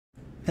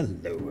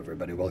Hello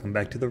everybody, welcome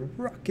back to the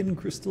Rockin'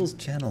 Crystals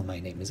channel. My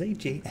name is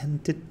AJ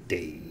and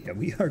today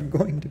we are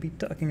going to be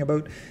talking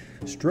about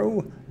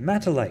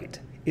Stromatolite,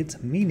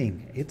 its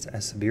meaning, its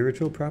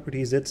spiritual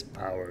properties, its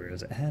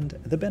powers, and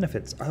the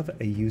benefits of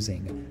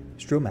using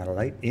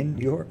Stromatolite in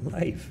your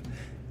life.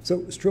 So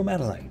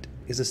Stromatolite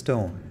is a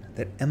stone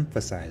that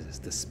emphasizes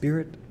the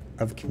spirit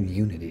of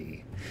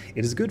community.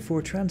 It is good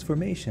for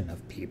transformation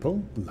of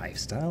people,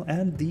 lifestyle,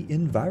 and the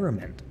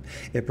environment.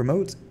 It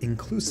promotes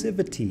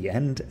inclusivity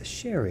and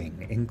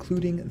sharing,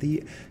 including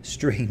the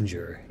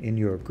stranger in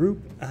your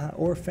group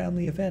or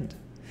family event.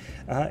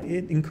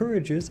 It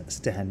encourages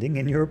standing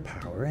in your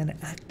power and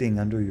acting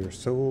under your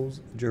soul's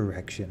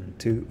direction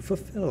to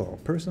fulfill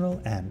personal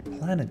and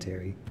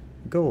planetary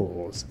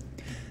goals.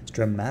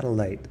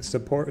 Stromatolite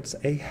supports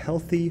a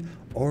healthy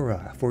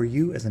aura for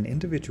you as an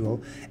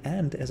individual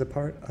and as a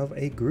part of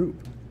a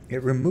group.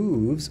 It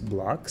removes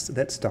blocks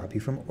that stop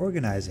you from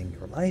organizing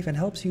your life and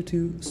helps you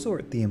to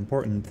sort the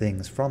important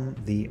things from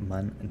the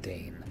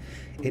mundane.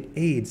 It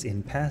aids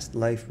in past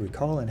life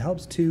recall and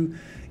helps to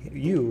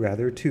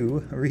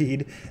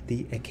read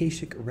the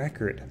Akashic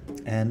Record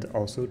and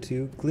also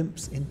to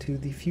glimpse into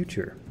the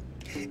future.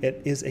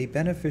 It is a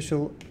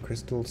beneficial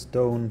crystal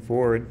stone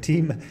for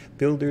team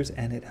builders,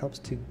 and it helps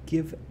to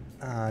give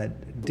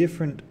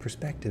different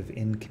perspective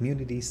in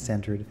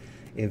community-centered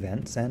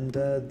events and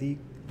the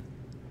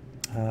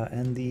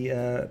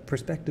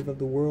perspective of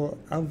the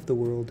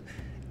world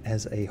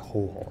as a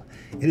whole.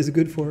 It is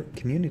good for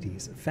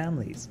communities,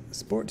 families,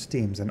 sports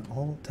teams, and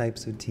all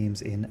types of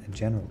teams in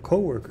general,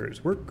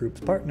 coworkers, work groups,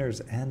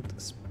 partners, and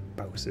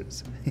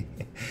spouses.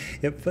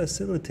 It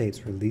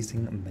facilitates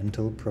releasing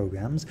mental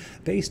programs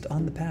based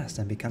on the past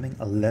and becoming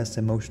less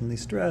emotionally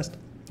stressed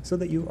so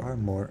that you are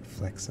more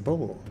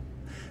flexible.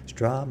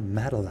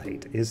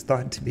 Stromatolite is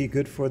thought to be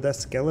good for the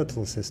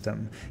skeletal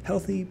system,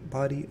 healthy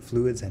body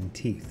fluids, and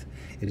teeth.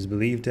 It is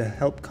believed to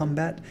help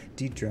combat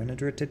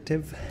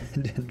degenerative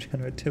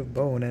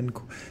bone and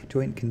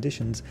joint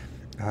conditions,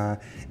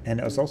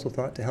 and is also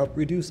thought to help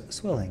reduce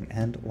swelling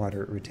and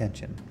water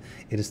retention.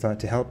 It is thought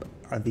to help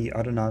the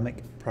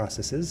autonomic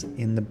processes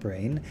in the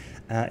brain,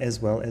 as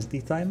well as the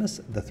thymus,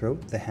 the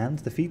throat, the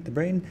hands, the feet, the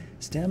brain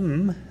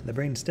stem,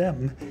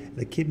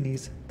 the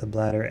kidneys, the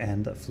bladder,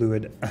 and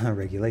fluid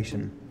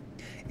regulation.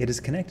 It is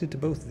connected to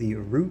both the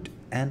root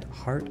and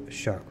heart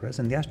chakras,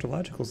 and the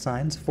astrological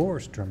signs for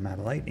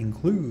Stromatolite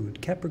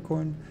include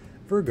Capricorn,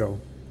 Virgo,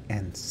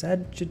 and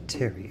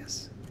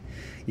Sagittarius.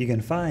 You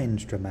can find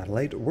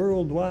Stromatolite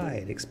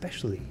worldwide,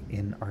 especially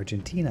in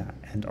Argentina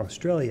and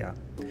Australia,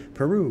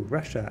 Peru,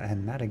 Russia,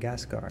 and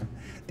Madagascar.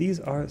 These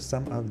are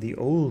some of the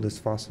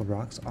oldest fossil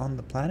rocks on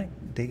the planet,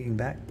 dating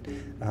back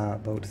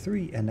about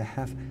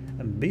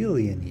 3.5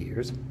 billion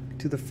years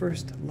to the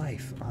first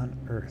life on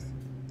Earth.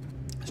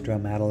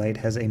 Stromatolite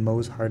has a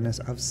Mohs hardness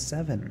of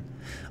 7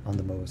 on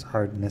the Mohs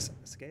hardness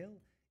scale.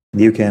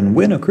 You can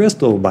win a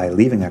crystal by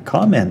leaving a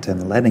comment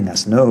and letting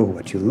us know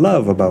what you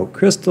love about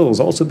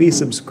crystals. Also be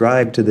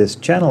subscribed to this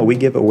channel. We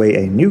give away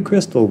a new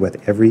crystal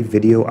with every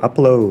video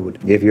upload.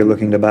 If you're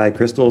looking to buy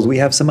crystals, we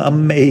have some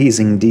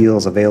amazing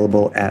deals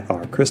available at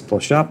our crystal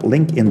shop.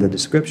 Link in the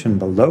description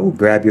below.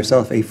 Grab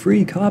yourself a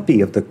free copy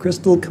of the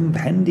Crystal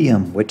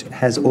Compendium, which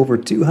has over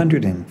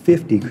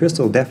 250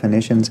 crystal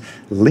definitions.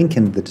 Link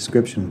in the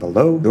description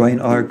below.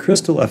 Join our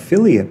crystal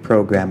affiliate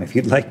program if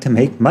you'd like to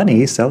make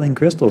money selling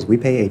crystals. We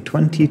pay a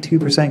 22%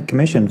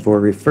 commission for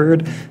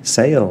referred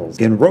sales.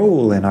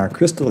 Enroll in our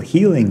crystal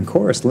healing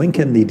course. Link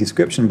in the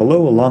description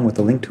below, along with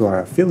a link to our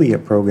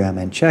affiliate program,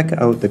 and check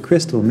out the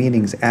Crystal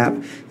Meanings app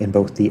in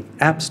both the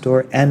App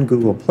Store and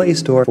Google Play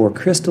Store for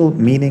crystal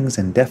meanings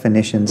and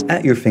definitions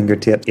at your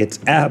fingertips. It's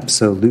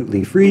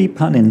absolutely free,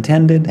 pun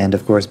intended. And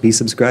of course, be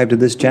subscribed to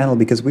this channel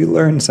because we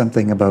learn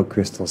something about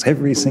crystals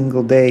every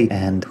single day,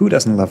 and who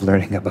doesn't love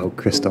learning about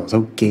crystals?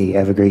 Okay,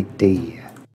 have a great day.